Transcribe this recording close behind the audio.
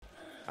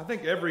I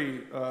think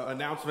every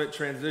announcement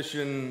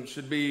transition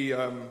should be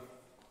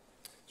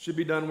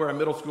done where a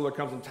middle schooler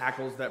comes and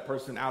tackles that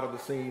person out of the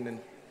scene, and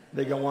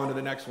they go on to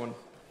the next one.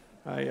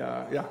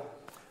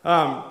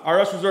 Our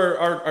ushers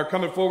are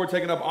coming forward,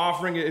 taking up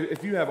offering.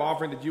 If you have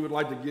offering that you would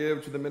like to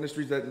give to the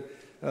ministries that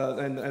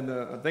and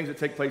the things that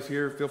take place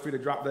here, feel free to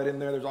drop that in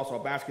there. There's also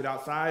a basket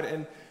outside,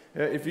 and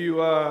if you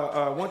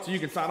want to, you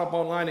can sign up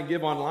online and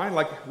give online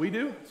like we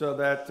do, so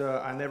that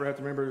I never have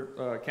to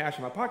remember cash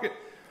in my pocket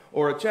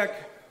or a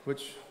check,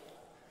 which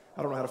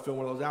I don't know how to fill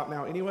one of those out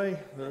now anyway.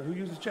 Who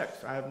uses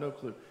checks? I have no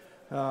clue.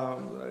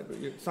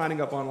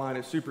 Signing up online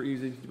is super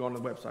easy. You go on the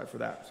website for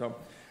that. So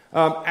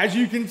as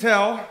you can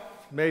tell,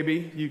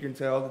 maybe you can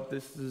tell that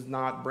this is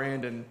not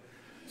Brandon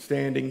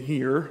standing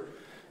here.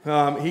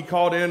 He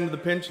called in the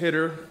pinch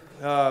hitter,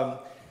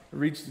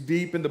 reached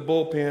deep in the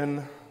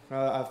bullpen,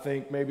 I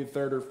think maybe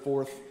third or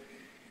fourth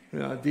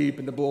deep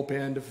in the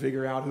bullpen to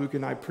figure out who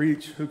can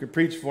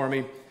preach for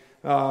me.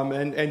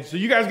 And so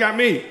you guys got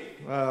me.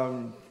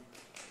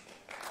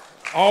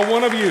 All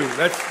one of you.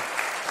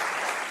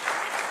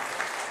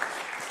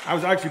 I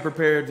was actually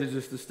prepared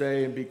to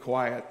stay and be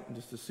quiet,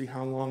 just to see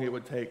how long it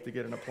would take to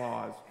get an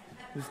applause.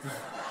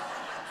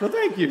 So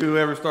thank you,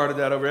 whoever started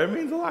that over there. It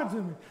means a lot to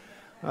me.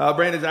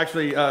 Brandon's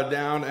actually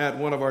down at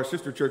one of our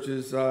sister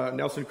churches,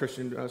 Nelson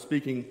Christian,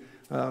 speaking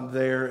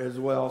there as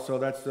well. So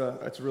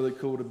that's really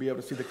cool to be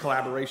able to see the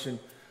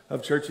collaboration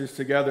of churches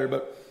together.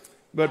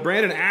 But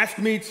Brandon asked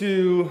me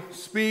to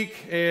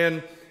speak,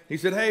 and he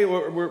said, hey,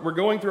 we're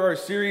going through our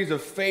series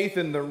of faith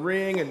in the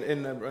ring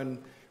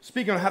and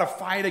speaking on how to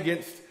fight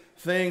against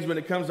things when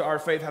it comes to our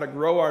faith, how to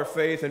grow our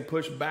faith and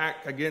push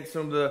back against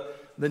some of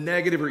the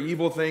negative or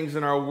evil things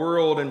in our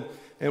world.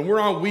 And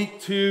we're on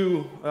week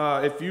 2.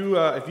 If you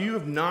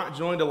have not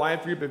joined a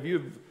life group, if you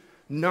have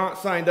not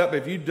signed up,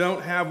 if you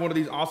don't have one of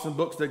these awesome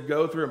books that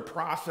go through and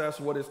process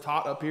what is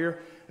taught up here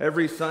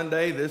every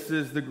Sunday, this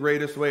is the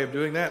greatest way of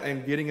doing that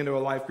and getting into a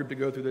life group to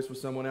go through this with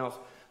someone else.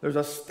 There's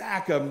a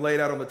stack of them laid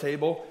out on the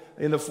table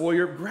in the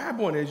foyer. Grab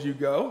one as you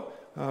go.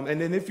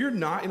 And then if you're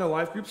not in a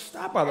life group,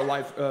 stop by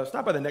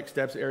the Next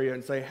Steps area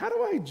and say, how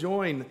do I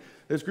join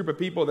this group of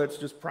people that's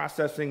just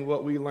processing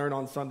what we learn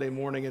on Sunday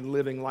morning and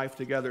living life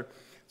together?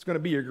 It's going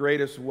to be your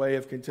greatest way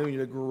of continuing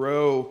to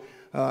grow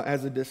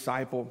as a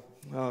disciple.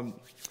 I'm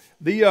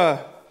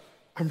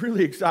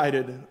really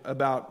excited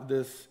about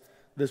this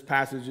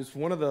passage. It's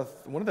one of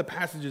the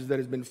passages that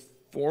has been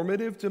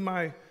formative to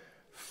my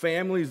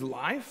family's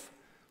life.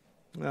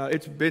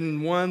 It's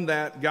been one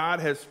that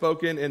God has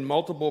spoken in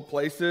multiple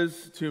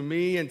places to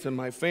me and to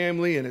my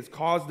family, and it's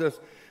caused us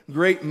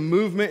great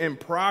movement and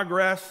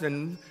progress,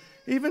 and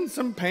even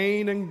some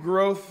pain and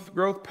growth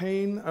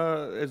pain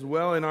as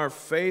well in our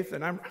faith.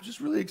 And I'm just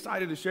really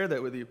excited to share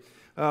that with you.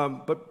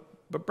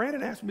 But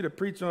Brandon asked me to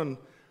preach on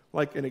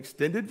like an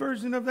extended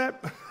version of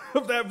that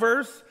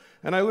verse,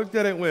 and I looked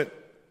at it and went,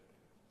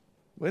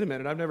 "Wait a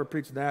minute! I've never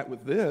preached that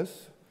with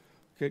this.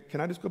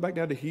 Can I just go back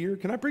down to here?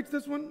 Can I preach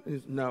this one?"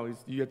 No,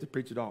 you have to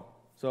preach it all.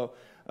 So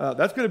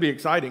that's going to be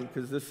exciting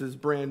because this is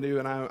brand new,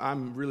 and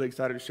I'm really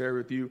excited to share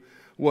with you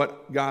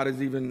what God has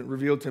even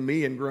revealed to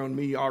me and grown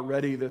me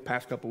already the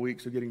past couple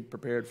weeks of getting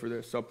prepared for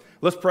this. So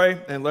let's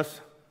pray and let's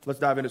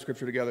dive into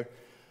Scripture together.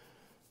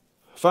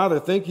 Father,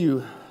 thank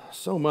you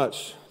so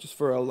much just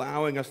for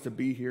allowing us to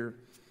be here.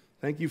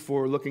 Thank you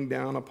for looking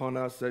down upon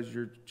us as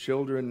your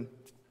children,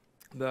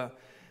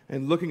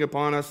 and looking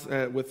upon us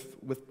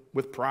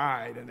with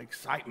pride and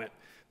excitement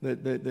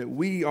that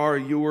we are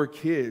your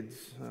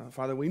kids.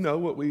 Father, we know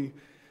what we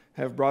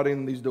have brought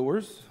in these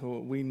doors.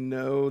 We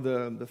know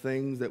the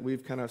things that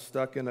we've kind of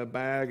stuck in a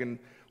bag and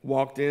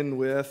walked in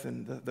with,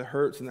 and the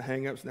hurts and the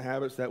hang-ups and the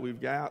habits that we've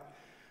got.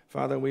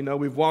 Father, we know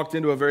we've walked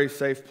into a very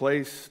safe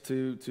place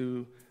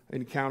to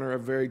encounter a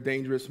very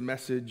dangerous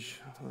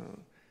message.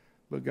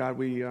 But God,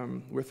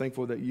 we're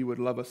thankful that you would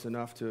love us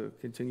enough to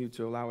continue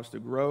to allow us to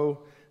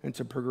grow and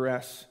to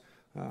progress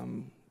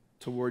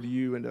toward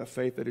you into a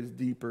faith that is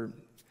deeper,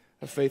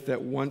 a faith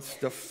that wants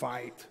to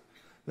fight,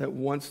 that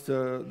wants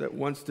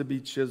to be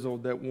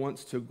chiseled, that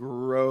wants to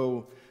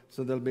grow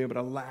so they'll be able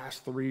to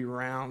last 3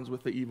 rounds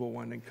with the evil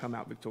one and come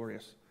out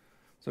victorious.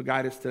 So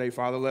guide us today,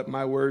 Father. Let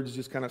my words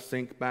just kind of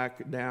sink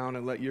back down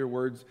and let your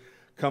words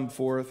come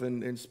forth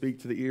and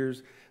speak to the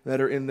ears that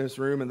are in this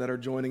room and that are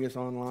joining us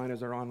online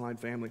as our online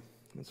family.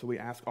 And so we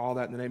ask all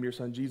that in the name of your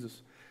Son,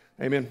 Jesus.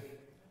 Amen.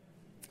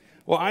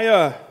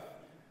 Well,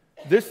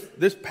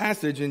 this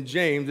passage in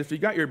James, if you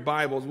got your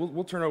Bibles,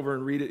 we'll turn over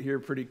and read it here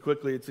pretty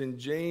quickly. It's in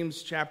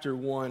James chapter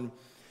 1.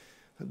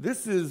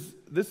 This is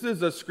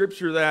a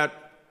scripture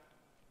that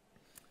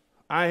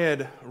I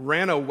had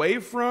ran away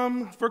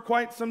from for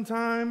quite some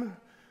time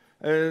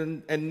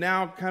and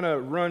now kind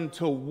of run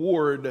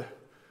toward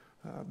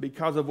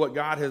because of what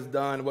God has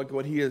done,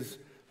 what he has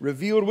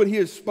revealed, what he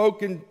has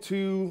spoken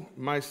to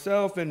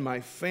myself and my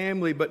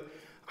family. But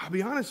I'll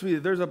be honest with you,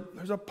 there's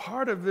a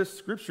part of this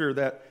scripture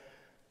that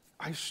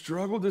I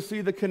struggle to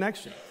see the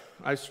connection.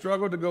 I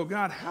struggle to go,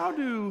 God, how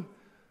do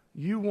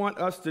you want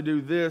us to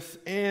do this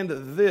and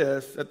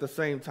this at the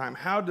same time?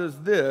 How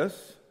does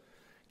this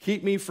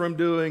keep me from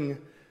doing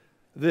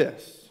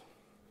this.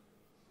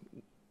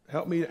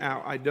 Help me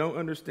out. I don't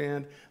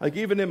understand. Like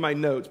even in my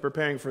notes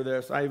preparing for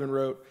this, I even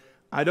wrote,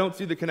 I don't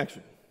see the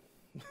connection.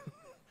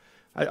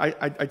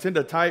 I tend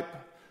to type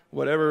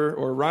whatever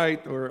or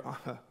write or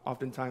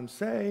oftentimes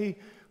say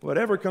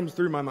whatever comes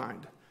through my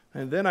mind.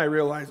 And then I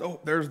realize,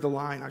 oh, there's the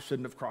line. I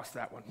shouldn't have crossed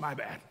that one. My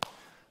bad.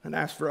 And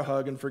ask for a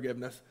hug and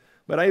forgiveness.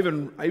 But I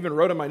even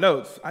wrote in my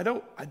notes, I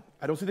don't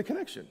see the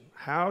connection.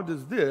 How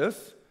does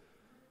this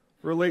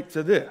relate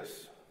to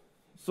this?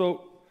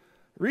 So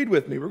read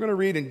with me. We're going to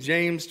read in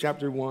James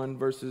chapter 1,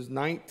 verses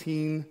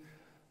 19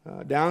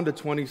 down to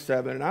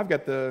 27. And I've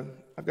got the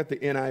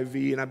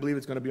NIV, and I believe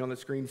it's going to be on the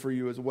screen for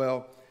you as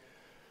well.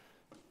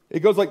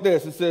 It goes like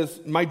this. It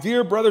says, "My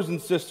dear brothers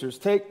and sisters,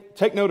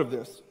 take note of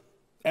this.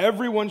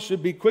 Everyone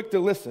should be quick to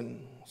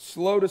listen,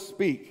 slow to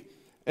speak,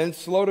 and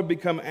slow to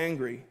become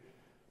angry,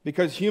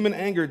 because human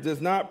anger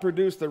does not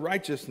produce the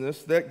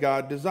righteousness that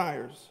God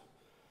desires.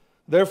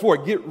 Therefore,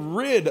 get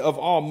rid of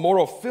all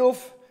moral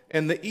filth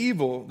and the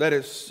evil that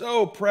is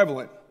so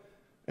prevalent,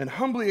 and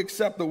humbly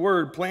accept the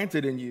word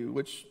planted in you,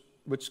 which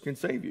can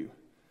save you.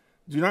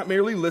 Do not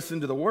merely listen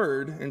to the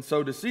word and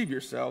so deceive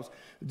yourselves.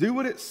 Do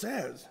what it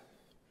says.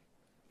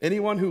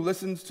 Anyone who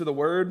listens to the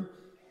word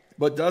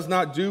but does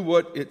not do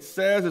what it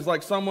says is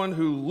like someone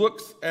who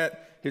looks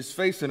at his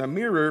face in a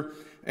mirror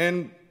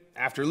and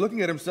after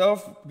looking at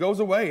himself goes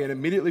away and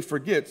immediately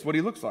forgets what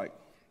he looks like.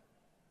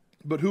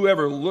 But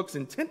whoever looks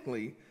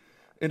intently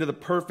into the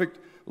perfect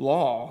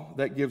law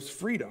that gives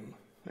freedom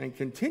and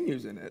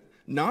continues in it,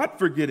 not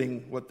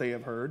forgetting what they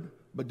have heard,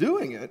 but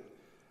doing it,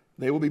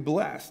 they will be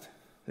blessed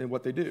in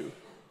what they do.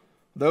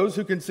 Those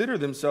who consider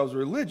themselves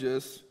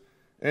religious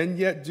and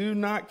yet do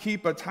not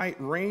keep a tight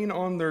rein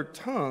on their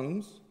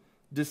tongues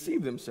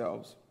deceive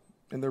themselves,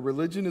 and their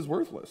religion is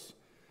worthless."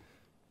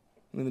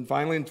 And then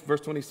finally in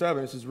verse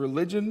 27, it says,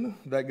 "Religion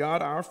that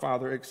God our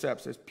Father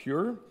accepts as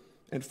pure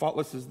and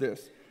faultless is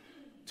this,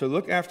 to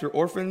look after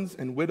orphans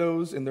and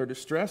widows in their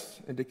distress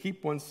and to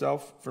keep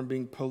oneself from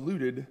being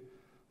polluted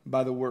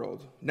by the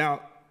world."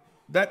 Now,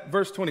 that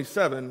verse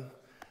 27,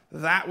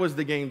 that was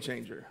the game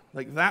changer.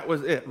 Like that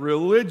was it.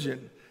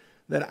 Religion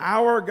that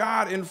our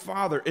God and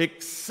Father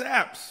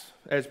accepts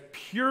as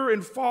pure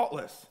and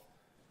faultless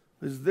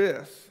is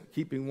this,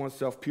 keeping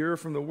oneself pure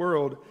from the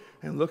world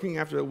and looking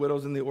after the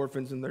widows and the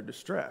orphans in their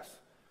distress.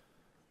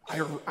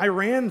 I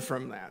ran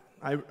from that.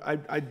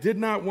 I did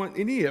not want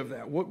any of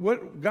that.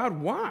 What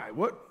God, why?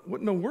 What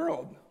in the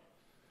world?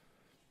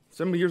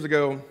 Some years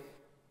ago,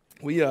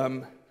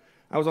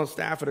 I was on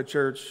staff at a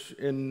church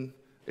in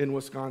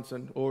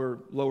Wisconsin,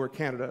 or Lower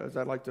Canada, as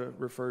I like to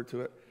refer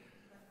to it.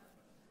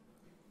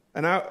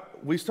 And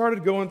we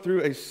started going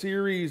through a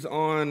series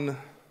on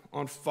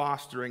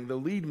fostering. The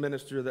lead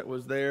minister that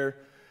was there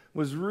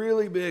was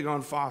really big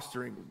on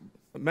fostering,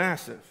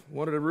 massive.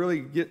 Wanted to really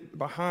get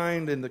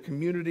behind in the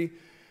community.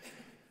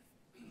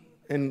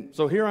 And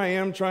so here I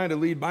am trying to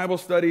lead Bible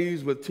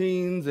studies with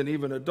teens and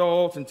even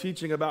adults and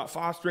teaching about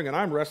fostering, and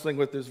I'm wrestling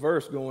with this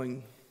verse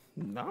going,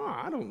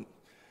 no,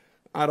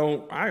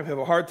 I have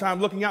a hard time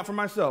looking out for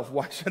myself.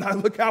 Why should I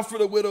look out for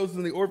the widows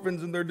and the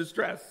orphans in their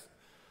distress?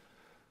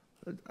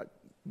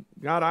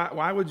 God,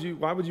 why would you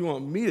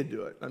want me to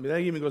do it? I mean, that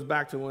even goes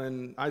back to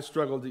when I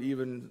struggled to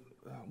even,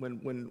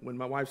 when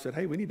my wife said,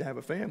 hey, we need to have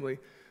a family.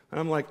 And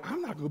I'm like,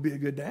 I'm not going to be a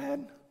good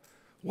dad.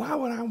 Why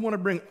would I want to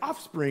bring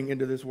offspring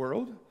into this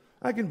world?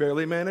 I can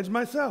barely manage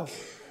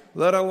myself,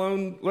 let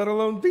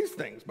alone these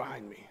things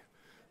behind me.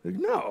 Like,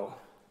 no.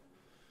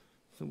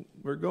 So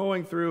we're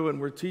going through and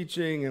we're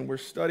teaching and we're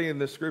studying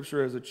the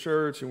scripture as a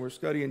church, and we're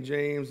studying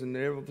James and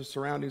the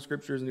surrounding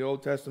scriptures in the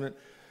Old Testament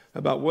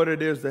about what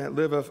it is to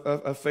live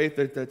a faith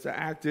that's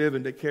active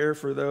and to care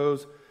for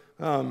those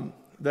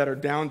that are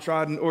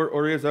downtrodden,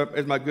 or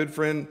as my good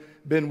friend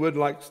Ben Wood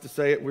likes to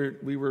say it,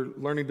 we were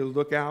learning to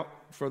look out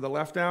for the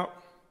left out.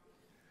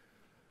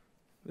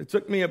 It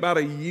took me about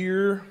a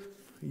year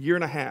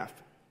and a half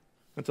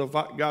until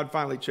God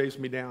finally chased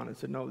me down and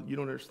said, no, you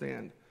don't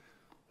understand.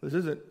 This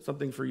isn't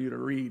something for you to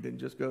read and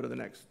just go to the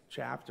next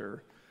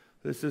chapter.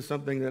 This is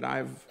something that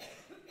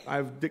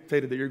I've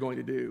dictated that you're going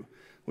to do.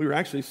 We were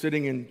actually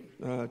sitting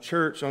in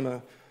church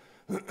on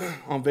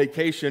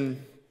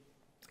vacation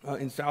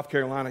in South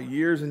Carolina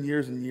years and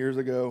years and years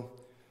ago.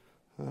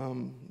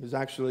 It was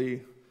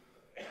actually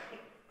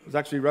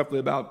roughly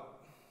about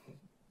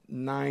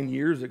 9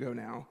 years ago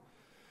now.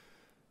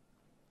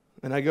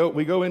 And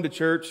we go into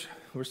church.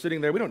 We're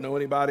sitting there. We don't know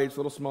anybody. It's a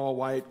little small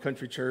white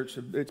country church.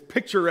 It's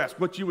picturesque,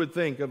 what you would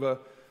think of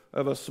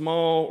a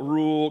small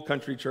rural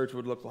country church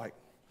would look like.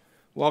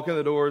 Walk in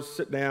the doors,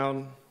 sit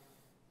down.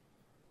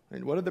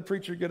 And what did the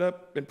preacher get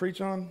up and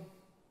preach on?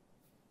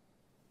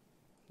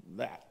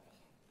 That.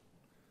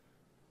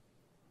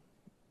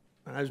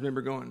 And I just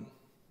remember going,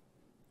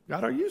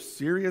 God, are you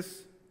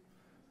serious?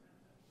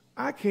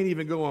 I can't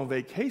even go on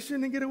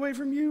vacation and get away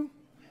from you?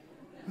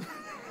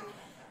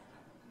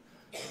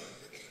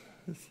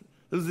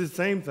 It was the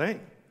same thing.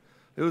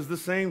 It was the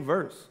same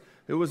verse.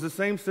 It was the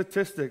same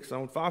statistics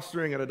on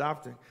fostering and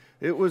adopting.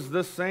 It was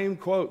the same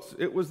quotes.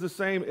 It was the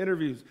same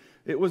interviews.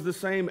 It was the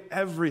same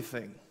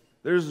everything.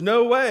 There's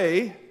no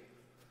way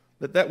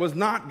that was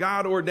not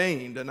God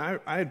ordained. And I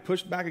had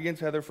pushed back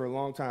against Heather for a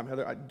long time.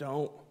 Heather,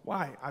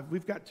 why?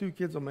 We've got 2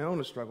 kids of my own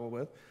to struggle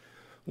with.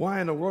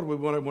 Why in the world would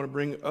we want to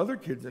bring other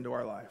kids into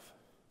our life?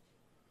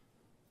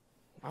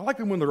 I like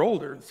them when they're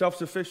older,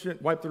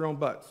 self-sufficient, wipe their own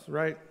butts,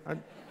 right?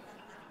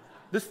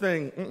 This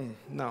thing,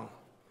 no.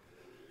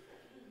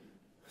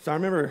 So I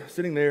remember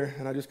sitting there,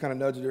 and I just kind of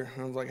nudged her,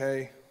 and I was like,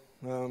 hey,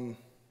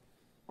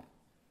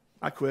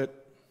 I quit.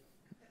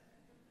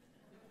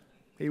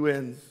 He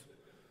wins.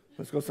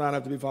 Let's go sign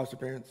up to be foster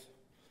parents.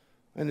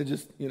 And it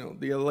just,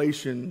 the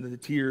elation, the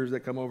tears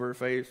that come over her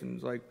face, and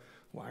it's like,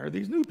 why are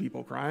these new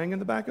people crying in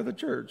the back of the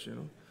church,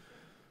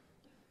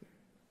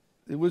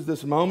 It was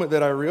this moment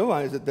that I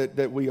realized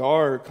that we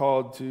are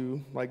called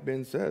to, like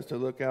Ben says, to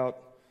look out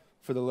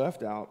for the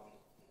left out,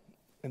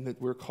 and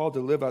that we're called to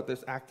live out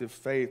this active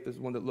faith, this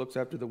one that looks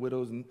after the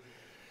widows and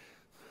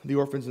the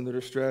orphans in their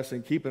distress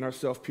and keeping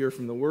ourselves pure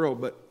from the world.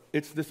 But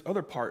it's this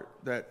other part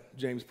that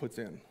James puts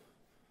in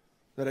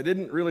that I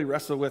didn't really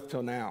wrestle with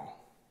till now.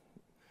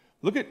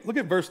 Look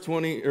at verse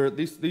 20, or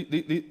these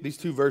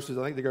 2 verses.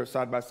 I think they go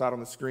side by side on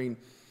the screen.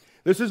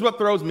 This is what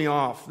throws me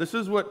off. This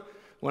is what,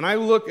 when I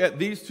look at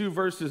these 2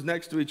 verses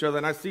next to each other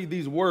and I see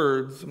these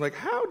words, I'm like,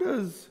 how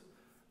does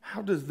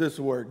this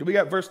work? Do we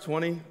got verse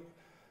 20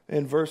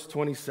 and verse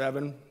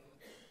 27?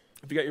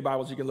 If you got your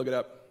Bibles, you can look it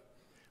up.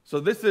 So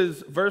this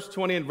is verse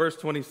 20 and verse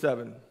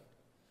 27.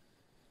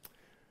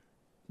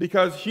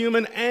 Because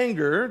human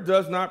anger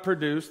does not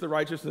produce the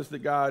righteousness that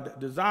God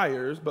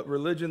desires, but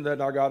religion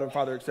that our God and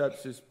Father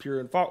accepts is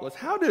pure and faultless.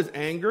 How does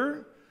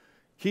anger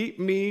keep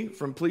me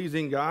from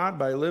pleasing God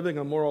by living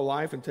a moral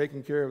life and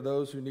taking care of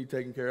those who need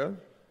taken care of?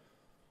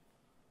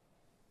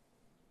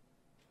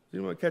 Do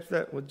you want to catch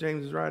that, what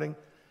James is writing?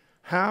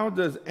 How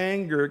does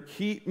anger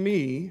keep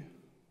me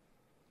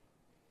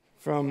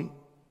from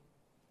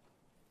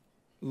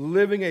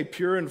living a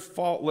pure and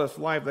faultless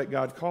life that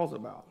God calls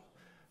about?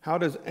 How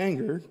does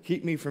anger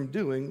keep me from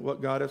doing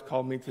what God has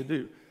called me to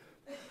do?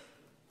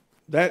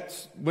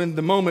 That's when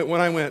the moment when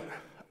I went,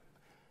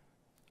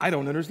 I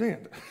don't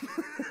understand.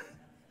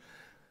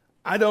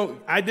 I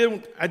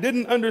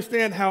didn't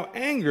understand how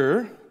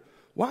anger,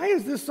 why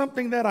is this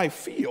something that I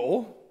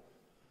feel,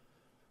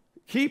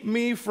 keep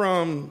me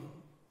from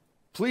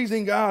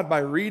pleasing God by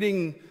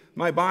reading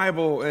my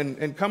Bible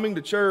and coming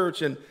to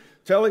church and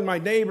telling my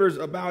neighbors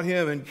about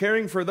Him and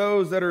caring for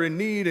those that are in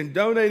need and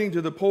donating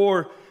to the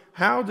poor.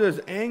 How does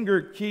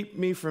anger keep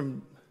that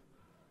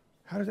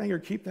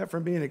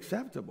from being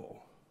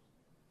acceptable?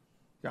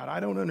 God, I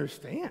don't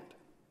understand.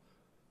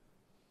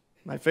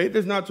 My faith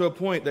is not to a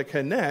point that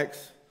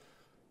connects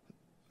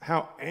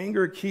how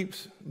anger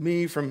keeps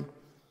me from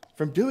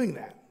doing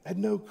that. I had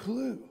no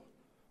clue.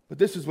 But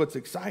this is what's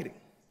exciting.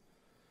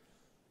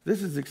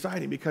 This is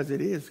exciting because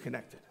it is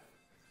connected.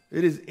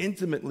 It is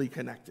intimately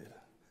connected.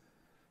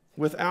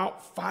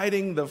 Without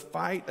fighting the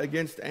fight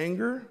against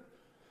anger,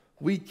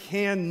 we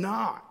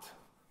cannot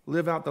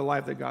live out the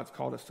life that God's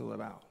called us to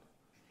live out.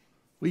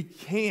 We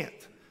can't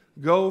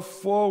go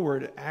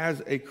forward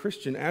as a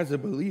Christian, as a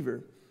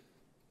believer,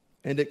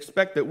 and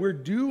expect that we're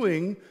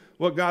doing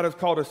what God has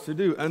called us to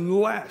do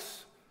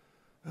unless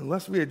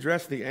we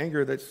address the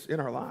anger that's in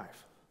our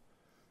life,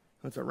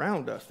 that's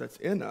around us, that's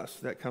in us,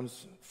 that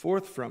comes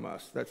forth from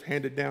us, that's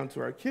handed down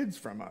to our kids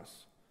from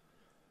us.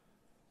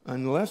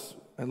 Unless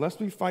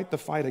we fight the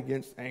fight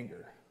against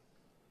anger,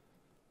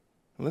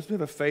 unless we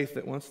have a faith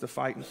that wants to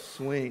fight and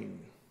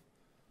swing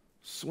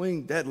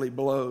deadly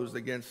blows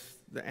against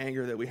the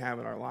anger that we have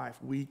in our life,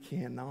 we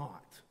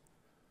cannot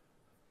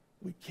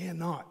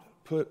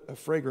put a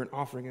fragrant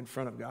offering in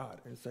front of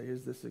God and say,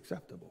 is this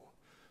acceptable?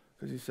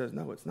 Because He says,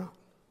 no, it's not.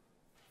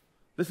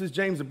 This is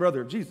James, the brother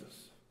of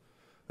Jesus.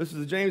 This is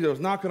the James that was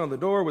knocking on the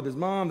door with his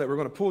mom that were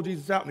going to pull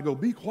Jesus out and go,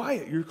 be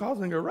quiet, you're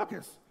causing a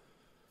ruckus.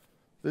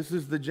 This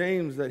is the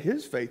James that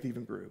his faith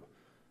even grew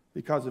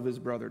because of his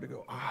brother to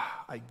go,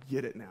 I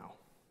get it now.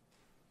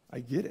 I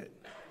get it.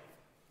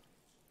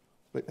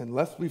 But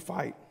unless we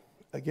fight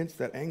against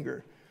that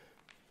anger,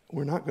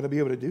 we're not going to be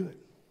able to do it.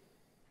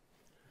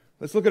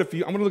 Let's look at I'm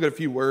going to look at a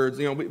few words.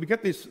 We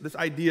get this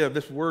idea of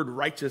this word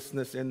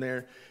righteousness in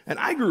there. And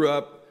I grew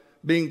up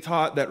being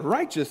taught that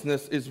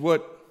righteousness is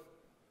what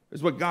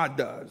God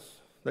does.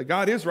 That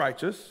God is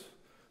righteous,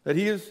 that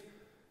He is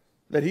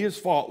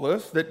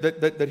faultless,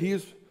 that He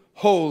is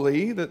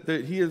holy,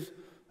 that He is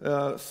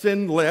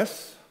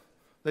sinless,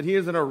 that He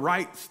is in a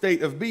right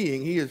state of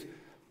being. He's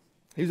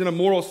in a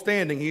moral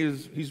standing.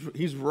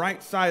 He's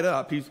right side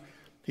up. He's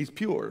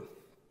pure.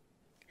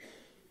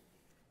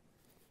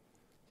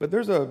 But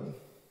there's a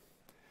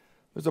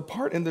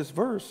part in these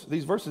verses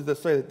that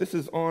say that this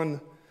is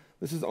on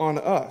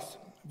us.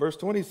 Verse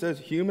 20 says,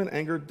 human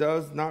anger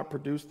does not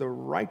produce the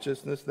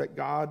righteousness that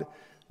God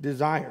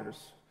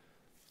desires.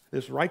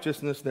 This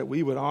righteousness that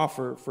we would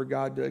offer for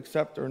God to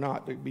accept or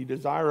not, to be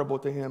desirable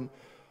to Him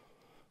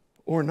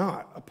or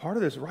not. A part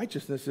of this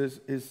righteousness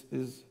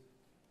is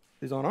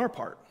on our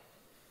part.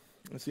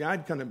 And see,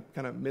 I'd kind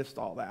of missed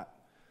all that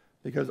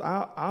because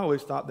I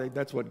always thought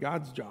that's what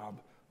God's job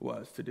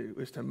was to do,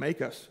 is to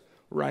make us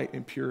right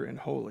and pure and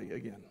holy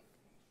again.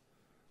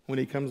 When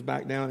he comes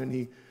back down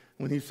and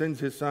when he sends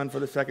his son for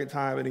the second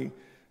time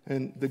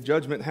and the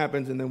judgment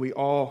happens, and then we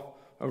all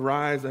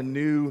arise a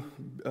new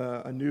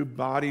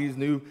bodies,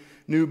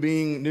 new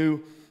being,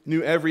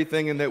 new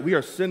everything, and that we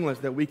are sinless,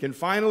 that we can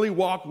finally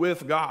walk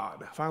with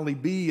God, finally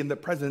be in the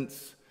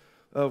presence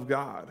of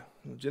God.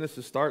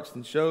 Genesis starts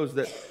and shows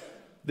that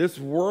this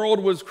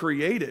world was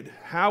created.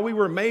 How we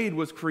were made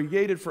was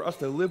created for us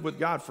to live with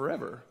God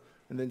forever.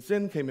 And then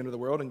sin came into the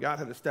world, and God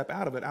had to step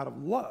out of it out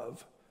of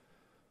love,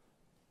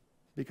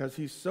 because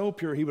he's so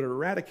pure, he would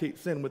eradicate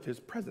sin with his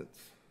presence.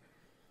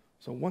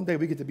 So one day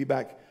we get to be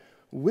back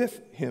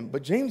with him.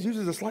 But James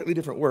uses a slightly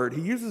different word.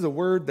 He uses a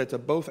word that's a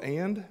both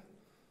and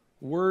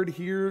word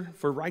here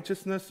for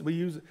righteousness.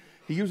 He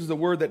uses a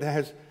word that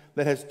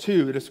has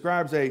two. It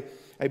describes a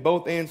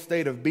both and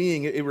state of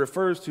being. It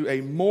refers to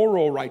a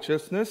moral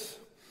righteousness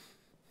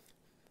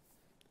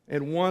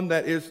and one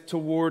that is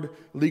toward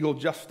legal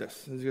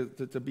justice,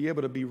 to be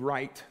able to be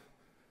right,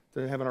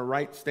 to have a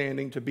right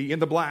standing, to be in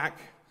the black.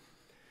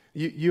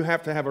 You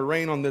have to have a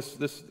reign on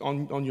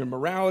on your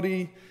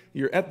morality,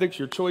 your ethics,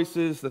 your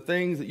choices, the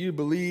things that you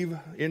believe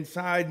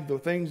inside, the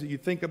things that you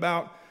think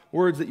about,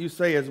 words that you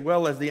say, as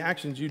well as the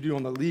actions you do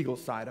on the legal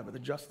side of it, the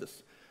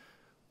justice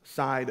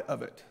side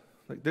of it.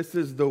 Like, this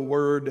is the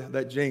word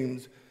that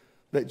James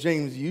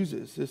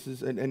uses. This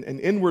is an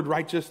inward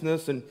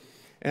righteousness and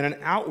an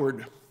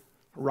outward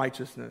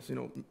righteousness.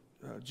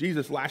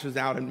 Jesus lashes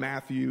out in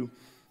Matthew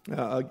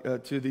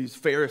to these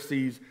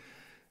Pharisees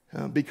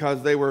because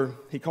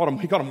he called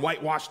them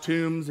whitewashed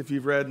tombs. If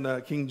you've read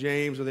in King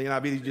James or the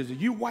NIV, he just said,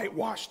 "You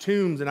whitewashed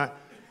tombs,"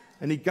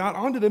 and he got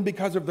onto them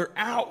because of their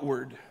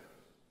outward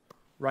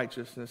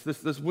righteousness.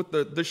 This with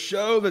the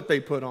show that they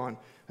put on.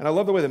 And I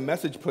love the way the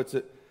Message puts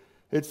it.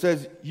 It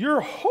says, "You're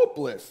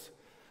hopeless.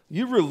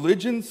 You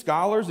religion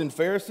scholars and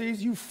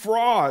Pharisees, you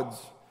frauds.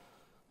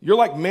 You're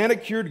like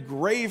manicured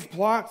grave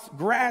plots,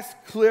 grass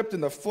clipped,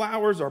 and the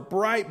flowers are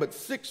bright, but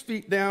 6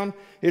 feet down,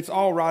 it's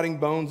all rotting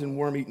bones and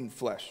worm-eaten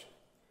flesh.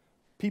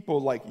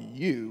 People like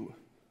you,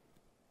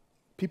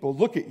 people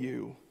look at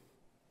you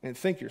and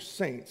think you're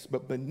saints,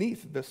 but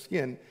beneath the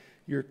skin,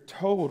 you're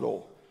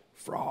total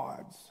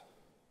frauds."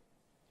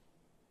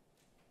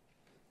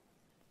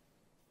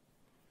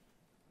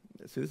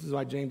 See, this is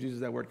why James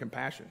uses that word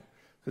compassion,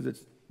 because it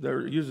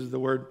uses the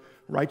word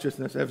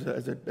righteousness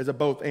as a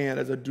both and,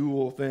 as a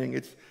dual thing.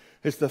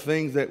 It's the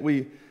things that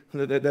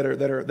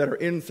are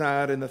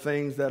inside and the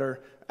things that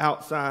are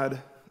outside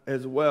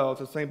as well.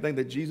 It's the same thing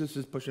that Jesus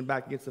is pushing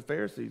back against the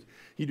Pharisees.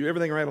 You do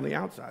everything right on the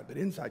outside, but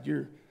inside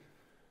you're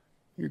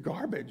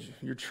garbage,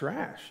 you're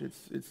trash.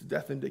 It's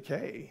death and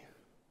decay.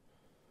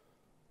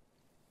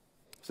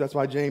 So that's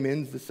why James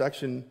ends the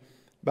section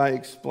by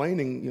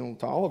explaining,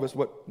 to all of us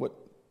what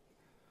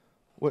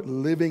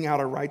living out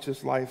a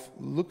righteous life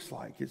looks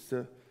like. It's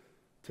to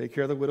take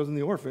care of the widows and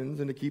the orphans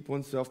and to keep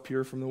oneself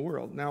pure from the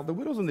world. Now, the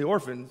widows and the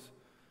orphans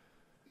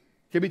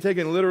can be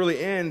taken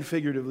literally and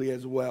figuratively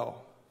as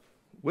well.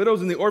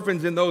 Widows and the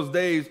orphans in those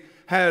days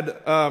had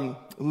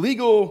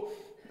legal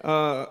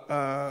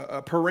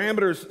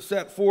parameters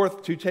set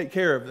forth to take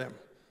care of them.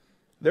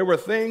 There were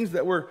things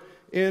that were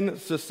in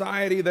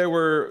society. There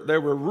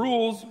were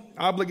rules,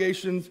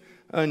 obligations,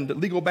 and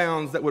legal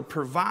bounds that would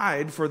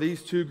provide for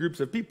these two groups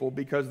of people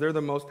because they're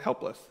the most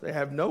helpless. They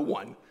have no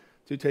one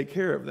to take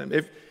care of them.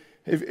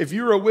 If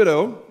you're a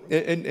widow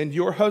and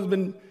your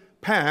husband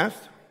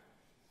passed,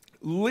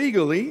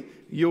 legally,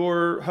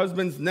 your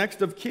husband's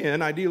next of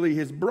kin, ideally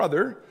his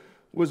brother,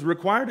 was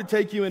required to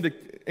take you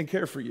and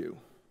care for you.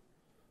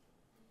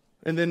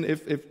 And then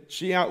if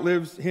she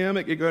outlives him,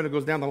 it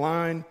goes down the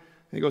line,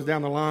 and it goes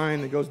down the line,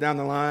 and it goes down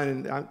the line,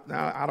 and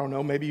I don't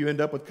know, maybe you end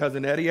up with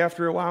Cousin Eddie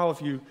after a while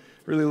if you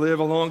really live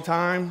a long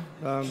time.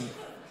 At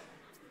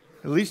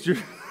least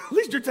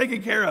you're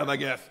taken care of, I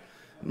guess.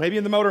 Maybe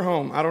in the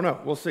motorhome. I don't know.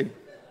 We'll see.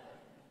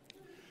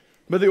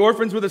 But the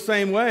orphans were the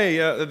same way.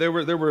 There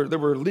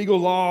were legal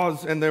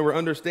laws and there were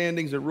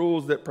understandings and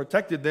rules that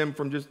protected them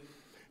from just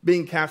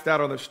being cast out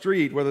on the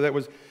street, whether that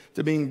was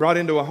to being brought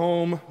into a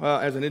home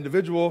as an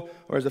individual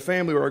or as a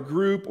family or a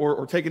group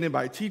or taken in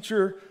by a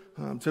teacher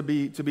to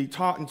be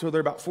taught until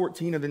they're about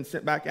 14 and then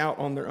sent back out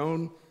on their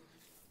own.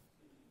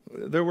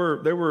 There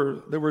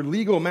were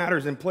legal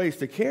matters in place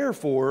to care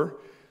for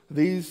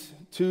these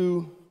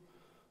two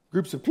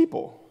groups of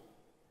people.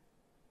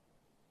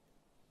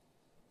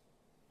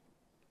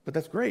 But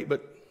that's great,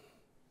 but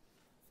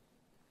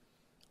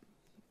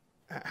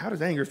how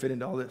does anger fit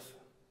into all this?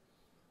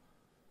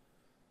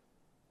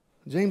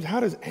 James, how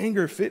does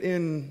anger fit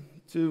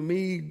into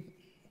me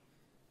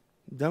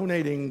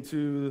donating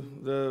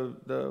to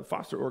the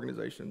foster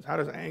organizations? How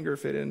does anger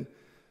fit in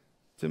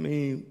to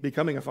me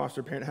becoming a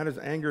foster parent? How does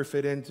anger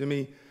fit into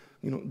me,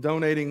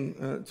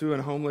 donating to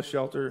a homeless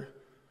shelter?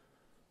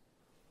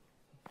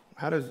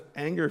 How does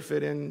anger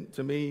fit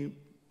into me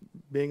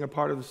being a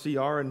part of the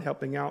CR and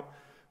helping out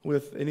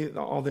with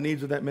all the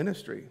needs of that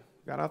ministry?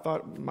 God, I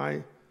thought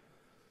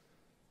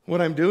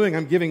what I'm doing,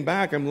 I'm giving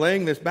back. I'm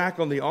laying this back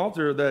on the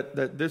altar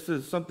that this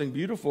is something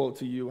beautiful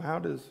to you. How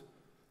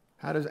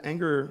does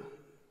anger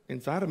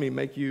inside of me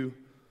make you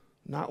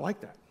not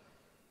like that?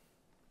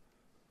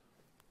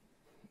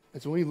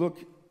 And so when we look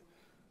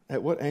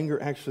at what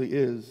anger actually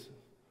is,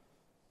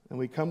 and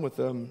we come with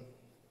a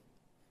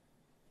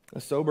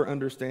sober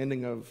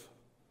understanding of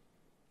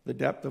the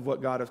depth of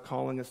what God is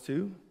calling us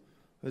to,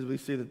 as we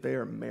see that they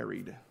are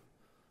married.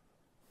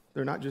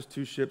 They're not just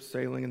two ships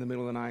sailing in the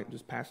middle of the night,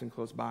 just passing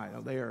close by.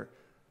 No, they are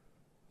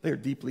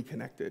deeply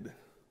connected.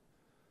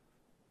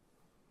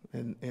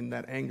 And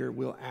that anger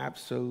will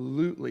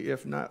absolutely,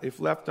 if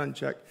left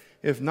unchecked,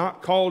 if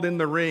not called in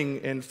the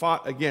ring and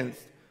fought against,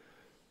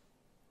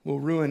 will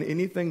ruin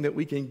anything that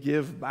we can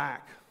give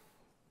back,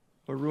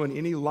 or ruin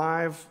any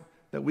life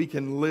that we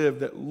can live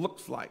that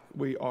looks like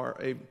we are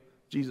a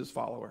Jesus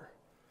follower.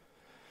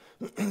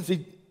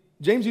 See,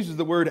 James uses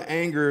the word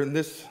anger, and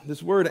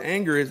this word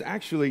anger is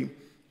actually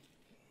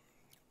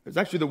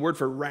the word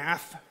for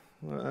wrath.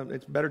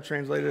 It's better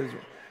translated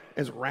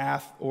as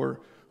wrath or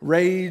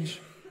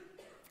rage,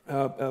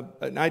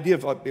 an idea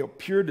of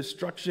pure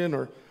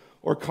destruction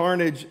or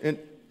carnage. And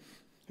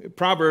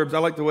Proverbs, I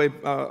like the way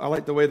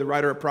the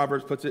writer of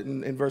Proverbs puts it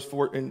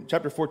in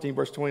chapter 14,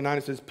 verse 29.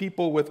 It says,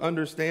 "People with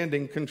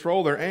understanding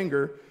control their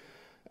anger.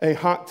 A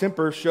hot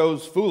temper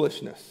shows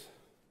foolishness."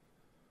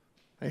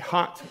 A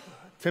hot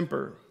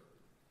temper.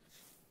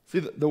 See,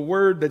 the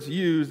word that's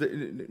used,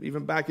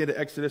 even back into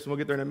Exodus, and we'll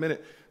get there in a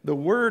minute, the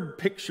word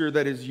picture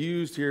that is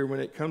used here when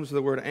it comes to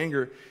the word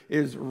anger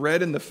is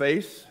red in the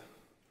face.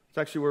 It's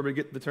actually where we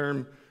get the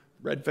term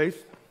red face,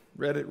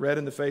 red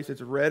in the face.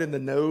 It's red in the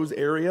nose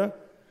area.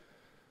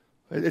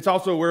 It's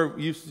also where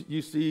you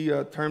see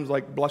terms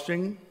like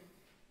blushing.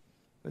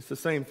 It's the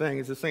same thing.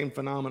 It's the same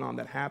phenomenon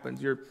that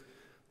happens. Your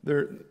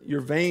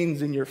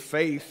veins in your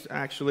face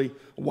actually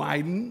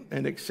widen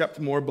and accept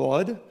more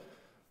blood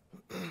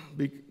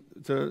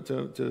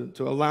to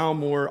allow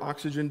more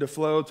oxygen to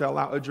flow, to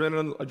allow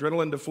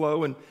adrenaline to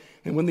flow. And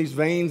when these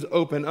veins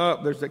open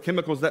up, there's the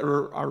chemicals that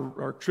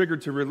are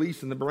triggered to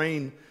release in the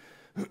brain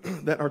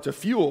that are to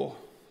fuel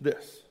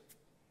this.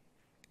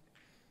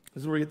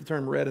 This is where you get the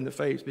term red in the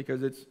face,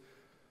 because it's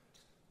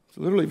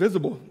literally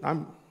visible.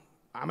 I'm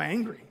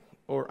angry,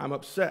 or I'm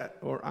upset,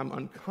 or I'm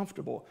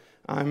uncomfortable.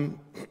 I'm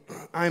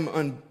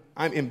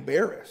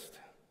embarrassed.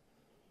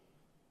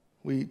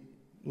 We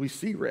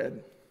see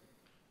red.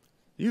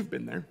 You've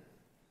been there.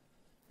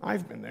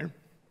 I've been there.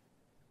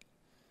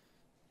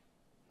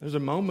 There's a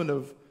moment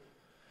of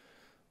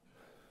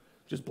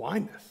just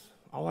blindness.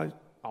 All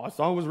I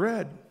saw was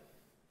red.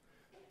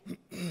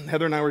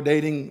 Heather and I were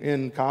dating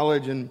in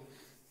college, and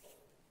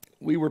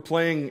we were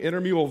playing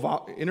intramural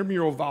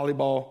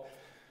volleyball.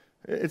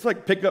 It's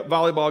like pickup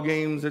volleyball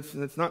games.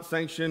 It's not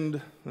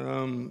sanctioned.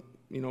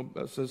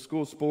 It's a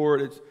school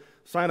sport. It's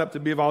sign up to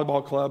be a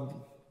volleyball club.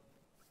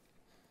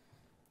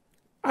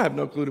 I have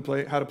no clue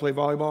how to play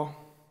volleyball.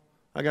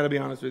 I got to be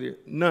honest with you.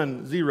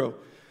 None. Zero.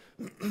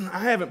 I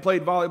haven't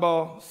played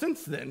volleyball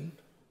since then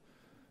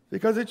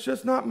because it's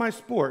just not my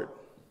sport.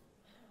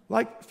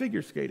 Like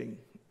figure skating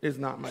is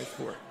not my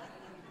sport.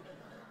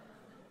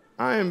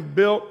 I am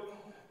built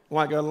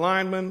like a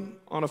lineman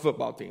on a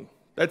football team.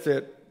 That's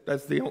it.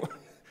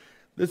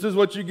 This is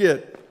what you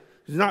get.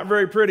 He's not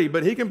very pretty,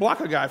 but he can block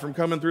a guy from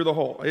coming through the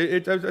hole.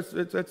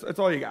 That's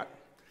all you got.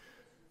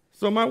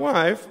 So my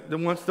wife that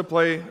wants to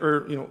play,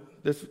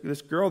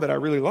 this girl that I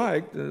really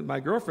liked, my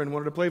girlfriend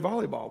wanted to play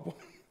volleyball.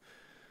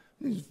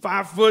 He's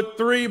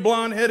 5'3",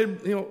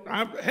 blonde-headed.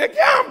 Heck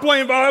yeah, I'm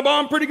playing volleyball.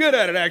 I'm pretty good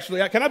at it,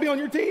 actually. Can I be on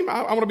your team?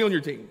 I want to be on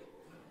your team.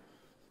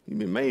 You'd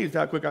be amazed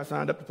how quick I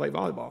signed up to play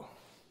volleyball.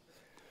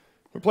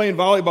 We're playing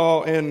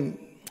volleyball, and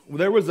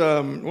there was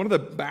one of the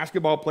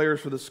basketball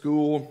players for the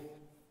school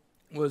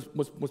was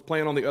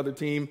playing on the other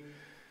team.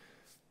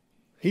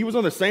 He was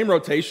on the same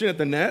rotation at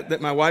the net that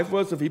my wife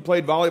was. So if he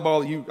played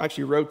volleyball, you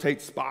actually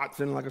rotate spots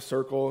in like a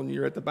circle, and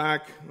you're at the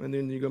back, and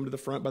then you go to the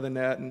front by the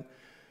net. And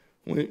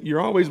you're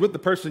always with the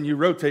person you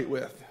rotate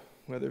with.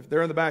 Whether if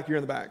they're in the back, you're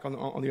in the back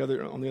on the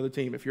other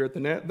team. If you're at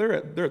the net, they're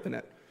at the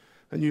net,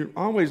 and you're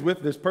always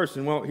with this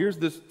person. Well, here's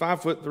this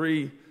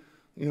 5'3",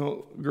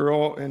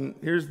 girl, and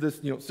here's this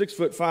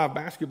 6'5"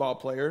 basketball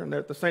player, and they're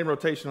at the same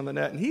rotation on the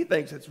net. And he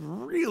thinks it's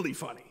really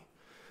funny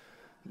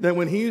that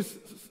when he's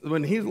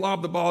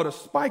lobbed the ball to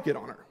spike it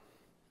on her.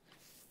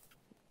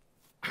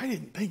 I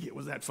didn't think it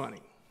was that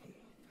funny.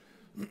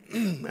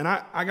 And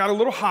I got a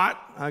little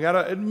hot. I got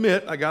to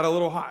admit, I got a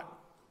little hot.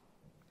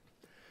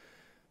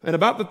 And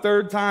about the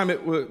third time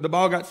the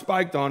ball got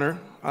spiked on her,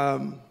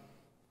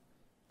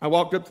 I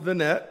walked up to the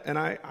net, and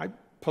I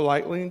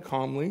politely and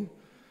calmly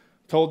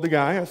told the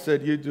guy, I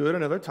said, "You do it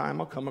another time,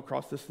 I'll come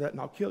across this net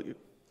and I'll kill you."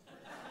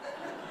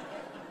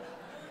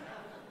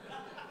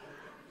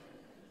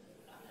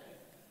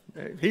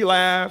 He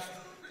laughed.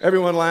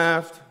 Everyone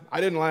laughed. I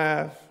didn't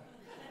laugh.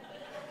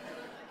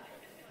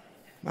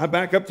 I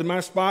back up to my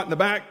spot in the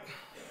back.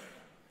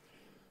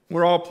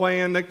 We're all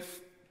playing. Next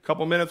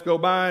couple minutes go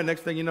by.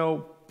 Next thing you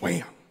know,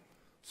 wham,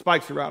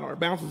 spikes her out on her.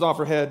 Bounces off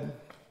her head.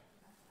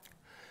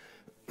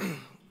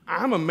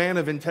 I'm a man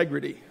of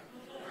integrity.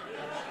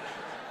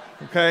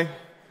 Okay?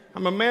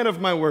 I'm a man of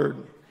my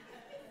word.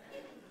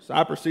 So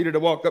I proceeded to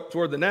walk up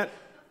toward the net.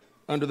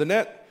 under the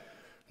net.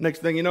 Next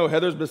thing you know,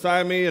 Heather's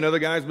beside me, and other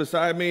guys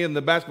beside me, and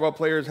the basketball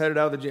players headed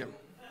out of the gym.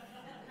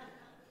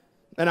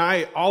 And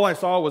all I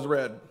saw was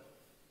red.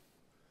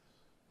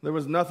 There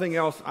was nothing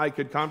else I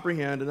could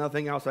comprehend and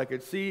nothing else I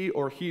could see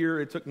or hear.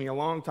 It took me a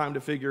long time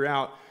to figure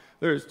out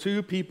there's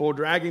two people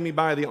dragging me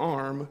by the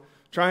arm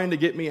trying to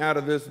get me out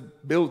of this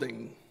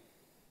building.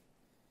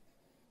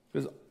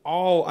 Because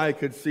all I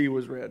could see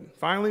was red.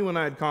 Finally, when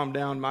I had calmed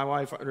down, my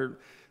wife, or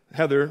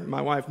Heather,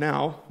 my wife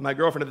now, my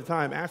girlfriend at the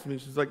time, asked me,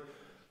 she's like,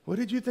 "What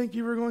did you think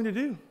you were going to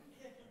do?"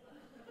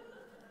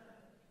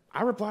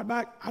 I replied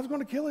back, "I was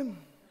going to kill him."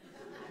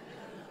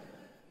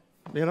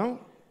 That's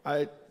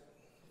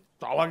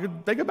all I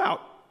could think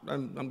about.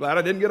 I'm glad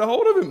I didn't get a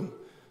hold of him.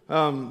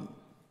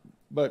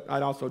 But I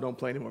also don't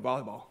play any more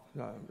volleyball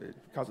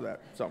because of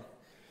that. So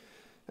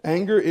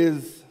anger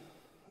is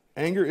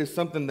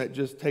something that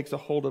just takes a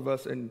hold of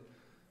us and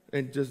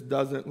just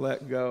doesn't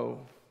let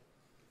go.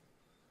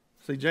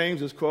 See,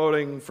 James is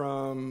quoting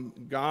from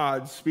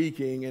God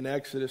speaking in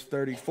Exodus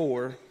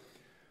 34.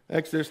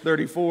 Exodus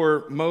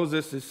 34,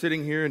 Moses is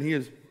sitting here and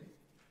he's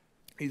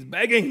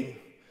begging,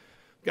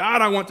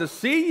 "God, I want to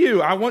see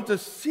you. I want to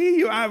see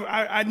you.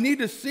 I need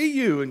to see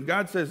you." And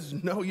God says,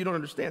 "No, you don't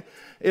understand.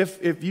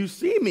 If you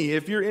see me,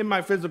 if you're in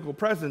my physical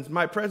presence,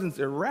 my presence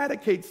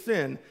eradicates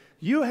sin.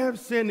 You have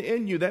sin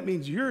in you. That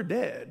means you're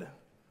dead."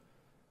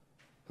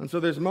 And so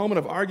this moment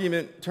of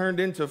argument turned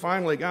into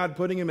finally God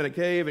putting him in a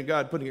cave and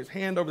God putting his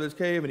hand over this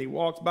cave, and he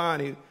walks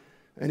by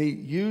and he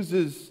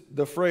uses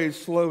the phrase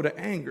 "slow to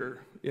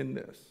anger" in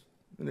this.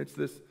 And it's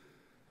this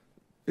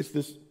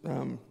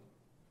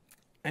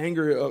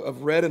anger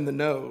of red in the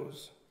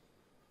nose.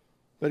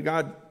 But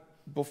God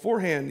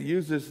beforehand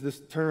uses this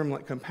term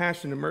like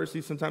compassion and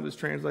mercy. Sometimes it's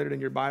translated in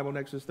your Bible in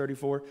Exodus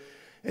 34.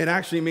 It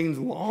actually means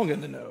long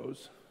in the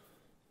nose.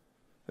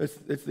 It's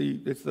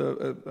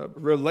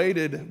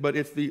related, but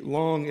it's the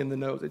long in the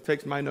nose. It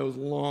takes my nose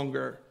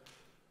longer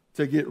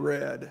to get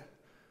red.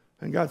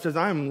 And God says,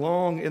 "I'm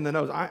long in the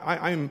nose.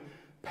 I'm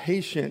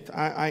patient.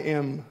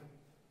 I'm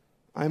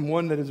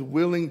one that is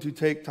willing to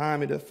take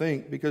time and to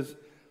think." Because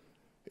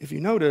if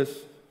you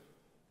notice,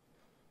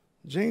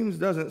 James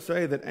doesn't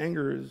say that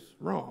anger is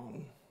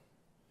wrong.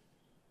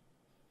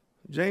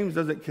 James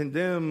doesn't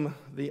condemn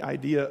the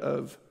idea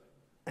of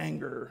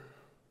anger.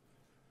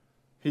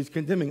 He's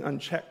condemning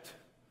unchecked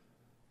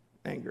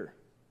anger.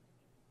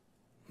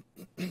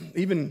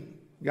 Even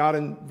God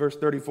in verse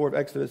 34 of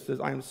Exodus says,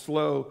 "I am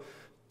slow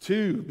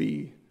to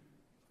be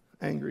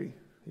angry."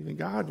 Even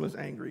God was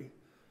angry.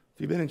 If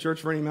you've been in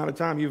church for any amount of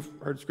time, you've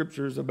heard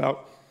scriptures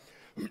about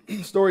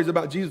stories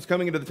about Jesus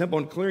coming into the temple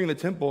and clearing the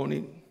temple,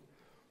 and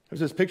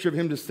there's this picture of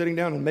him just sitting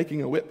down and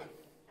making a whip.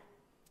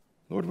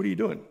 "Lord, what are you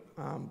doing?"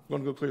 "I'm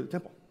going to go clear the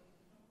temple."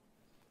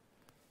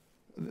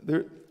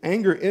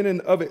 Anger in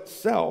and of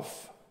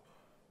itself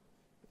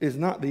is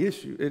not the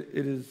issue. It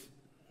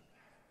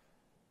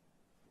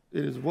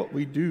is what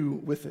we do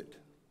with it.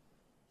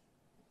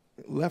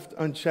 Left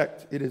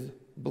unchecked, it is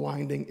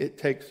blinding. It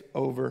takes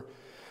over.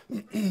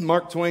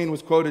 Mark Twain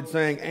was quoted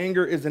saying,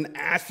 "Anger is an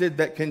acid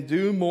that can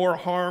do more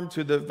harm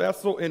to the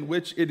vessel in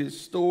which it is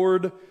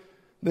stored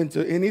than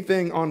to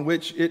anything on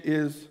which it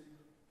is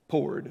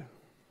poured."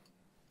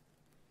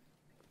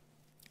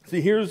 See,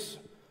 here's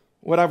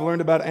what I've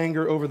learned about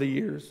anger over the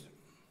years,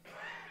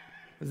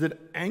 is that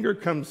anger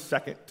comes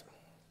second.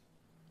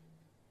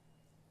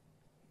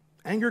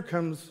 Anger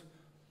comes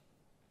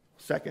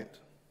second.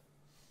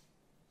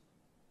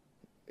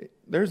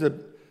 There's a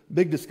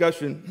big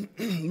discussion.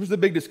 There's a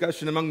big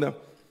discussion among the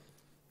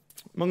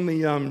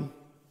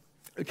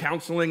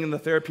counseling and the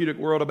therapeutic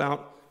world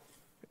about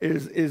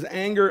is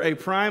anger a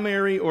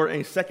primary or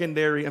a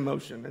secondary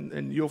emotion,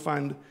 and you'll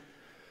find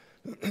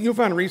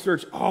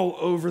research all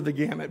over the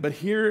gamut. But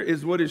here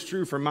is what is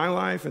true for my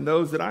life and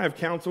those that I have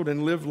counseled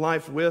and lived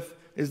life with,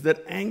 is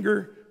that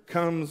anger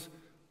comes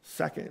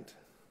second.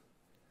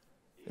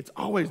 It's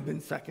always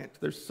been second.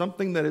 There's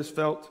something that is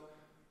felt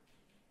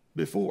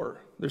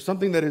before. There's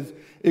something that is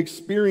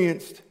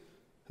experienced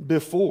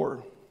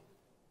before.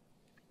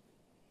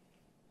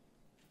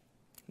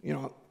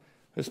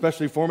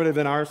 Especially formative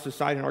in our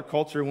society and our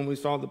culture, when we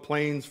saw the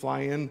planes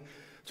fly in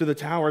to the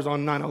towers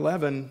on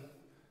 9/11,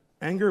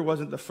 anger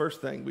wasn't the first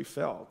thing we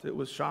felt. It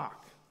was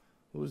shock.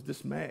 It was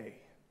dismay.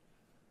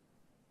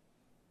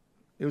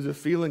 It was a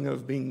feeling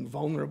of being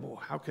vulnerable.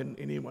 How can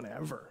anyone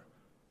ever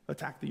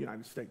attack the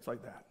United States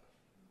like that?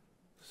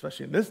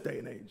 Especially in this day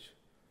and age.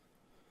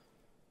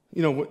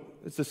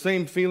 It's the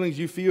same feelings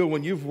you feel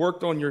when you've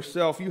worked on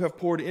yourself. You have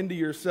poured into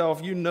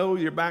yourself. You know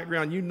your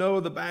background. You know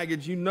the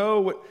baggage. You know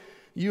what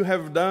you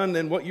have done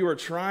and what you are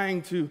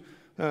trying to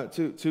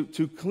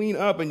clean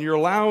up. And you're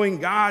allowing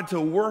God to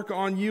work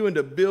on you and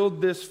to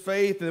build this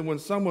faith. And when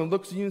someone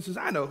looks at you and says,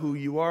 "I know who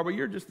you are, but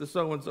you're just the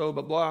so-and-so,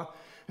 blah, blah,"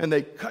 and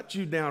they cut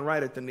you down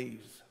right at the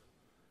knees.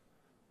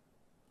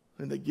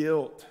 And the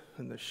guilt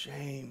and the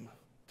shame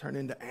turn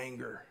into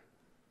anger.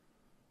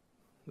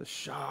 The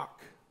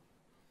shock.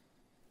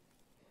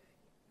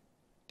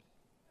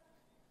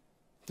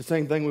 the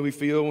same thing when we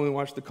feel when we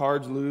watch the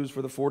Cards lose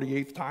for the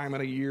 48th time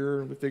in a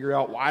year. We figure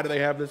out, why do they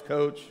have this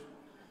coach?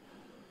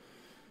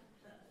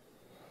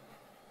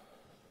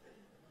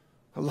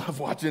 I love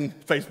watching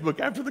Facebook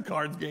after the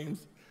Cards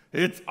games.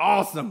 It's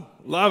awesome.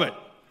 Love it.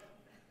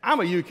 I'm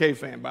a UK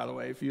fan, by the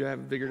way, if you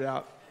haven't figured it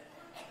out.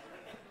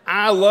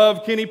 I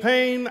love Kenny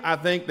Payne. I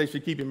think they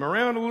should keep him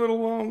around a little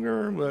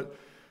longer, but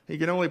he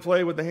can only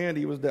play with the hand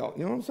he was dealt.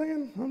 You know what I'm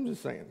saying? I'm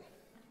just saying.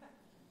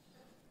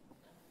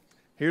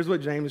 Here's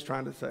what James is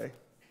trying to say.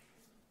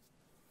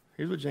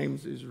 Here's what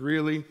James is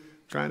really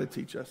trying to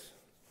teach us.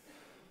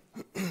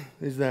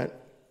 Is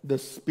that the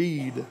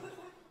speed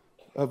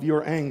of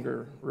your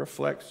anger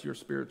reflects your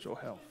spiritual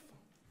health.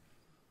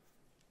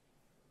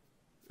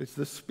 It's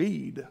the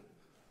speed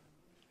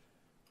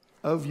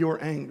of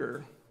your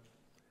anger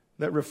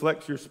that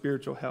reflects your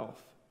spiritual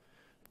health.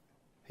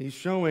 He's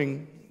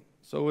showing,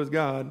 so is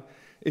God,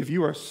 if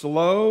you are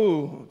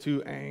slow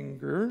to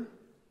anger,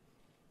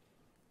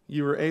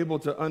 you are able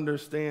to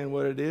understand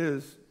what it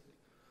is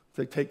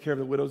to take care of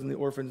the widows and the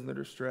orphans in their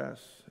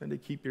distress and to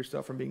keep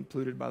yourself from being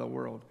polluted by the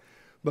world.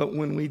 But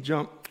when we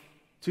jump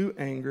to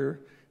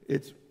anger,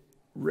 it's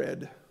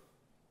red.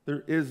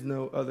 There is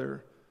no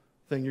other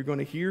thing you're going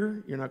to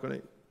hear, you're not going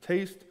to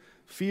taste,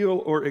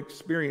 feel, or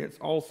experience.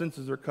 All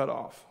senses are cut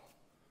off.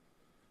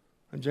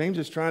 And James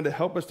is trying to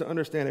help us to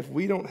understand, if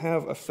we don't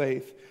have a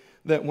faith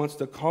that wants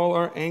to call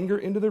our anger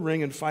into the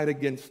ring and fight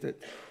against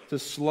it, to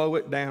slow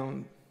it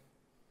down,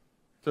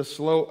 to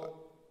slow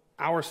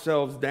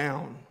ourselves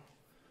down,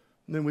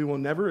 then we will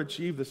never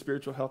achieve the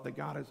spiritual health that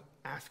God is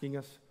asking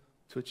us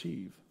to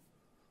achieve.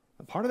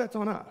 And part of that's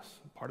on us.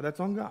 Part of that's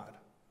on God.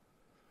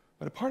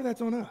 But a part of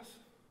that's on us.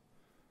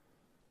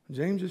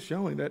 James is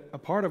showing that a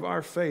part of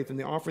our faith and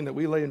the offering that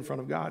we lay in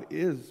front of God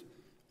is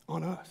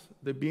on us.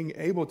 The being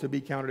able to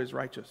be counted as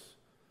righteous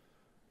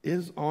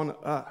is on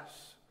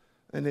us.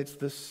 And it's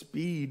the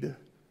speed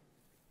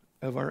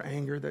of our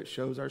anger that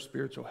shows our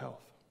spiritual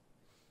health.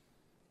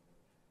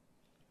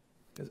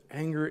 Because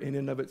anger in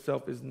and of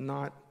itself is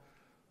not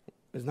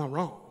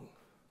wrong.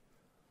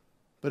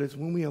 But it's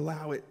when we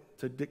allow it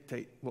to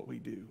dictate what we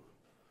do.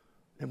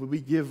 And when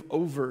we give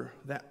over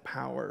that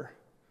power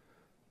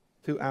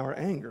to our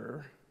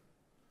anger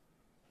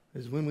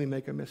is when we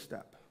make a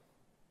misstep.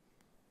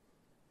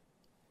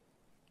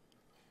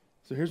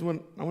 So here's one,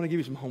 I want to give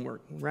you some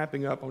homework.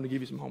 Wrapping up, I want to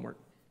give you some homework.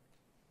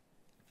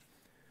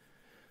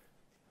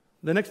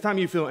 The next time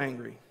you feel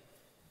angry,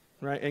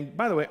 right? And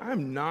by the way,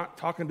 I'm not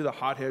talking to the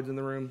hotheads in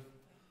the room,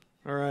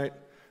 all right?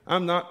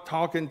 I'm not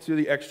talking to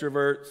the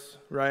extroverts,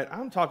 right?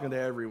 I'm talking to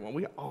everyone.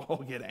 We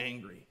all get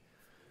angry.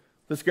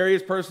 The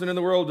scariest person in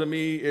the world to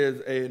me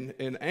is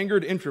an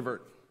angered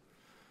introvert.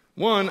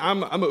 One,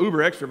 I'm an uber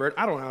extrovert.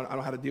 I don't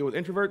know how to deal with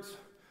introverts.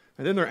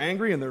 And then they're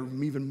angry and they're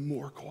even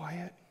more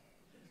quiet.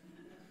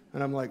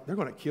 And I'm like, they're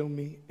going to kill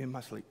me in my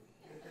sleep.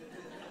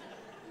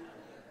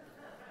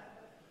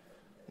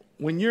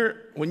 When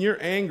you're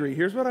angry,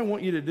 here's what I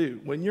want you to do.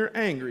 When you're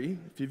angry,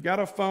 if you've got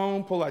a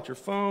phone, pull out your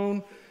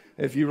phone.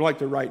 If you like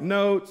to write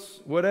notes,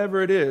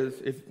 whatever it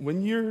is,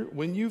 when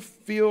you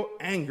feel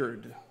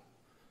angered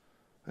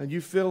and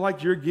you feel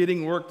like you're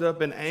getting worked up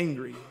and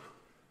angry,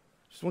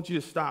 I just want you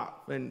to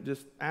stop and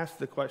just ask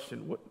the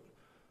question,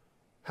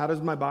 how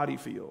does my body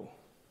feel?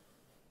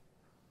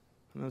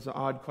 And that's an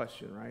odd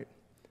question, right?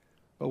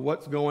 But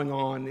what's going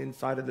on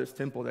inside of this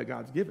temple that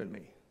God's given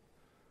me?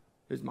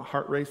 Is my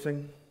heart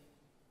racing?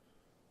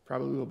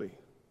 Probably will be.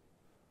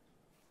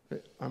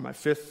 Are my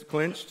fists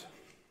clenched?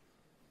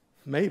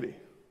 Maybe.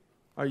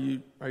 Are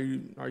you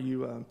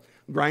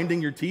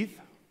grinding your teeth?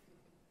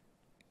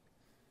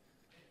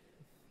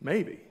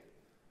 Maybe.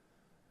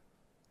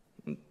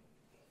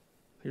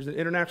 Here's an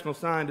international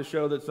sign to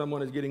show that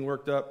someone is getting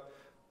worked up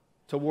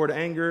toward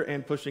anger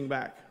and pushing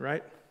back,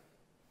 right?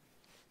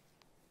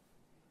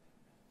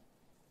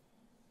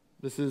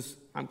 This is,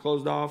 I'm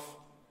closed off.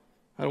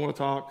 I don't want to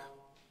talk.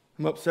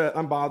 I'm upset.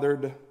 I'm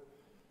bothered.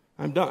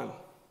 I'm done,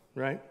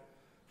 right?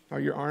 Are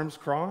your arms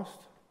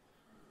crossed?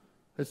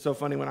 It's so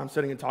funny when I'm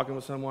sitting and talking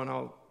with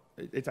someone,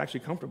 it's actually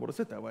comfortable to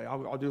sit that way.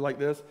 I'll do like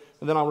this,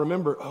 and then I'll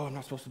remember, oh, I'm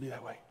not supposed to be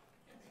that way.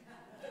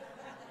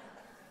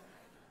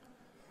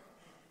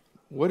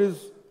 What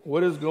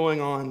is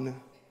going on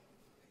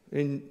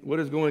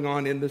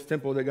in this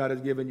temple that God has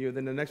given you?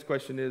 Then the next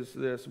question is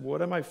this: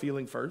 what am I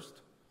feeling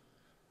first?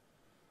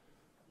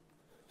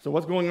 So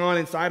what's going on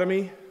inside of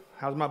me?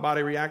 How's my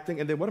body reacting?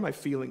 And then what am I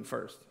feeling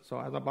first? So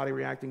how's my body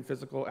reacting,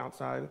 physical,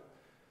 outside?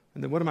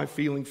 And then what am I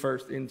feeling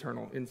first,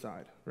 internal,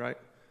 inside, right?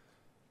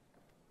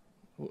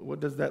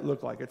 What does that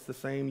look like? It's the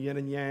same yin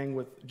and yang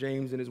with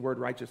James and his word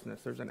righteousness.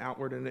 There's an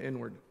outward and an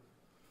inward.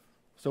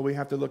 So we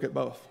have to look at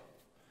both.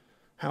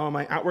 How am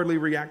I outwardly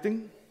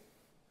reacting?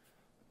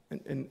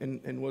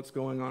 And what's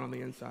going on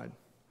the inside?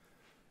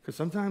 Because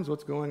sometimes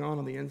what's going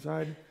on the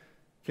inside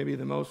can be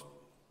the most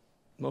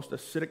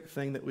acidic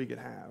thing that we could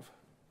have,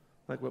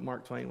 like what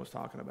Mark Twain was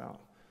talking about.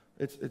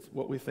 It's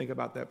what we think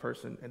about that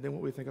person and then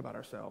what we think about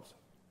ourselves.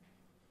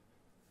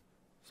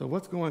 So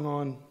what's going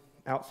on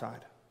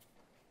outside?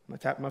 Am I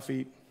tapping my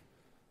feet?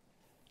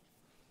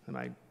 Am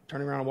I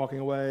turning around and walking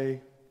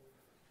away?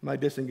 Am I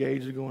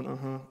disengaged and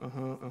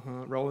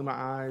going, rolling my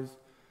eyes?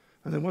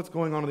 And then what's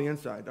going on the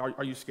inside?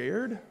 Are you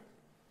scared?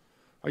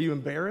 Are you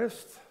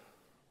embarrassed?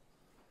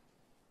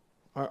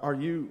 Are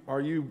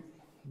you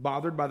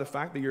bothered by the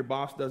fact that your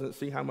boss doesn't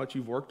see how much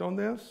you've worked on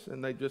this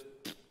and they just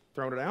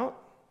thrown it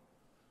out?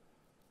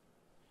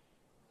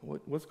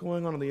 What's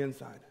going on the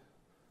inside?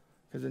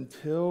 Because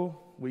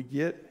until we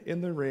get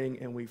in the ring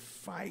and we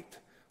fight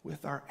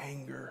with our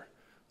anger,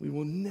 we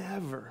will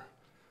never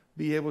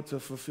be able to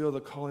fulfill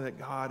the calling that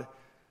God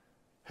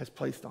has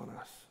placed on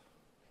us.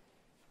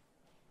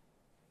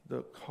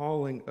 The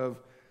calling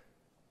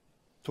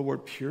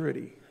toward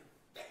purity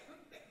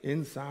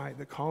inside,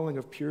 the calling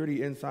of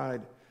purity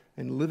inside,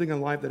 and living a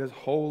life that is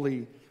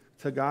holy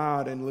to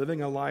God, and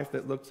living a life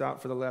that looks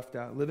out for the left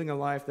out, living a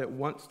life that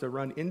wants to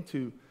run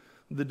into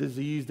the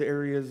diseased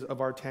areas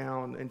of our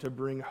town and to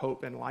bring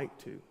hope and light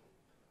to.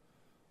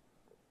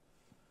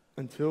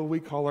 Until we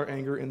call our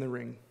anger in the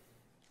ring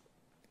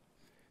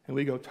and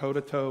we go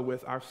toe-to-toe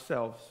with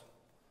ourselves,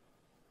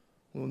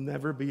 we'll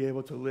never be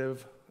able to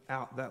live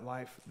out that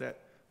life that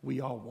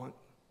we all want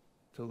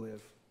to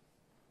live.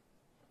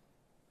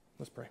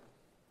 Let's pray.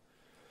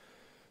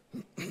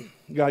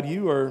 God,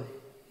 you are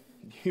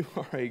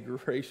a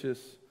gracious,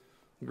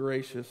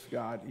 gracious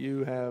God.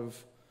 You have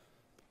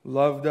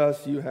loved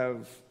us. You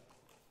have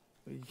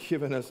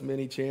given us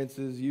many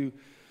chances.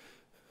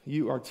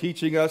 You are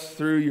teaching us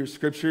through your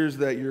scriptures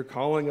that you're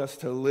calling us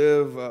to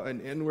live an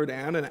inward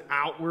and an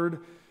outward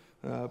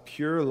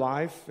pure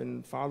life.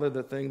 And Father,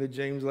 the thing that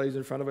James lays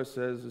in front of us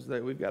says is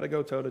that we've got to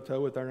go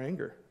toe-to-toe with our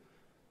anger.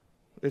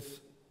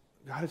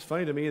 God, it's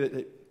funny to me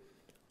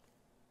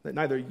that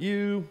neither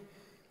you,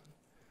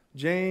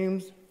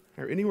 James,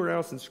 or anywhere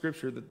else in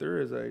Scripture that there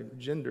is a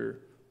gender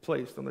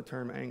placed on the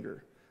term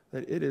anger,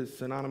 that it is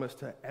synonymous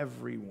to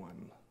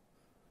everyone.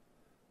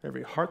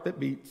 Every heart that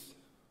beats,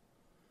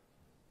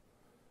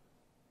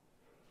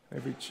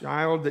 every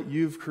child that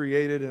you've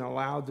created and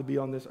allowed to be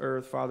on this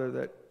earth, Father,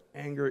 that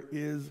anger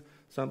is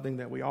something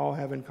that we all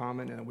have in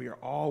common and we are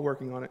all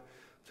working on it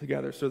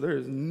together. So there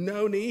is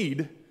no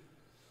need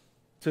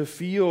to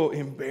feel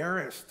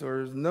embarrassed, or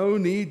there's no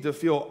need to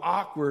feel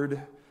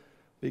awkward,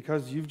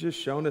 because you've just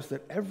shown us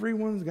that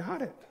everyone's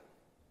got it.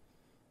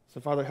 So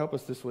Father, help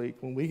us this week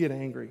when we get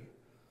angry.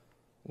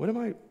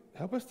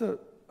 Help us to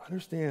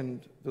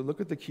understand, to look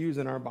at the cues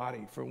in our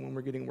body for when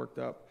we're getting worked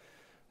up.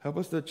 Help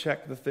us to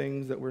check the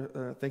things that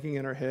we're thinking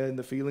in our head and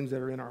the feelings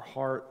that are in our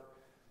heart.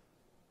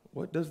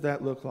 What does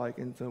that look like?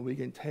 And so we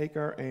can take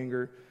our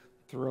anger,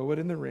 throw it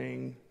in the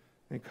ring,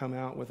 and come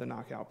out with a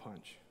knockout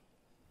punch.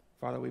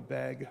 Father, we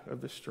beg of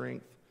the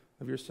strength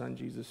of your Son,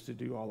 Jesus, to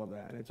do all of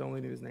that. And it's only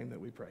in his name that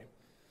we pray.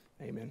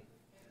 Amen.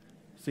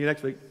 See you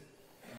next week.